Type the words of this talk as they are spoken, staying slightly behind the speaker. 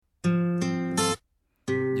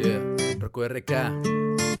Rocco RK,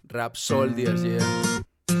 Rap Soldiers, yeah.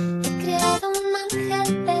 He creado un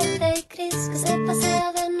ángel verde y gris que se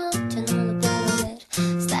pasea de noche, no lo puedo ver.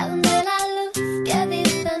 Está donde la luz que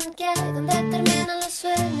dicen que hay, donde terminan los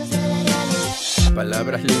sueños de la realidad.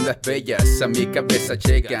 Palabras lindas, bellas, a mi cabeza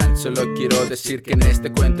llegan. Solo quiero decir que en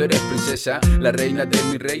este cuento eres princesa, la reina de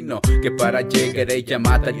mi reino, que para llegar ella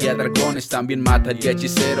mataría dragones, también mataría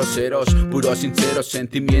hechiceros, ceros, puros sinceros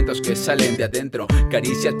sentimientos que salen de adentro.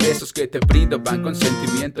 Caricias, besos que te brindo van con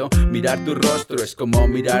sentimiento. Mirar tu rostro es como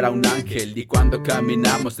mirar a un ángel, y cuando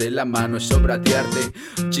caminamos de la mano es obra de arte.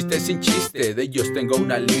 Chiste sin chiste, de ellos tengo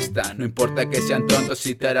una lista. No importa que sean tontos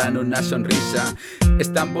si te harán una sonrisa.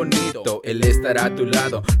 Es tan bonito el estar a tu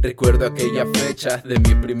lado. Recuerdo aquella fecha de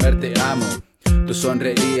mi primer te amo. Tú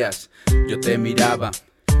sonreías, yo te miraba,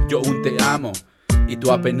 yo aún te amo y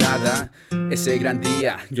tú apenada. Ese gran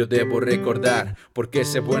día yo debo recordar, porque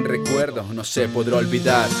ese buen recuerdo no se podrá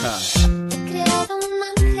olvidar. He creado un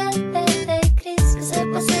ángel verde y gris que se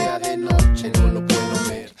pasea de noche, no lo puedo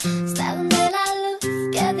ver. Está donde la luz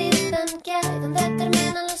que dicen que hay, donde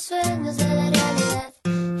terminan los sueños de la realidad.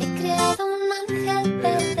 He creado un ángel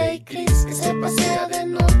verde y gris que se pasea de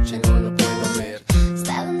noche, no lo puedo ver.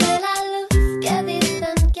 Está donde la luz que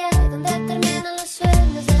dicen que hay, donde terminan los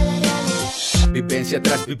sueños de la realidad. Vivencia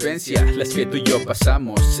tras vivencia, las que tú y yo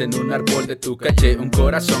pasamos. En un árbol de tu calle un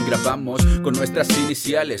corazón grabamos, con nuestras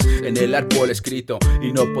iniciales en el árbol escrito.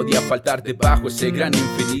 Y no podía faltar debajo ese gran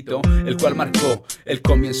infinito, el cual marcó el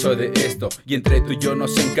comienzo de esto. Y entre tú y yo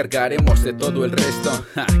nos encargaremos de todo el resto.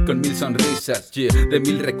 Con mil sonrisas, yeah, de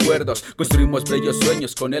mil recuerdos, construimos bellos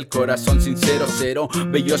sueños con el corazón sincero. Cero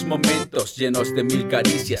bellos momentos llenos de mil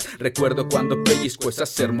caricias. Recuerdo cuando pellizco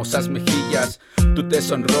esas hermosas mejillas. Tú te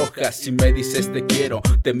sonrojas y me dices te quiero.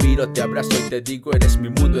 Te miro, te abrazo y te digo eres mi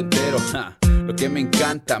mundo entero. Lo que me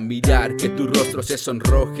encanta mirar que tu rostro se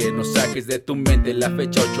sonroje. No saques de tu mente la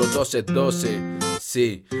fecha 8-12-12.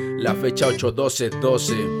 Sí, la fecha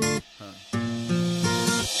 8-12-12.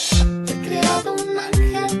 He creado un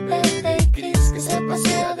ángel verde y gris que se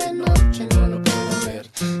pasea de noche, no lo puedo ver.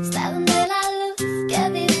 Está donde la luz que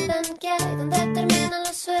dicen que hay, donde terminan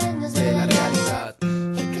los sueños de la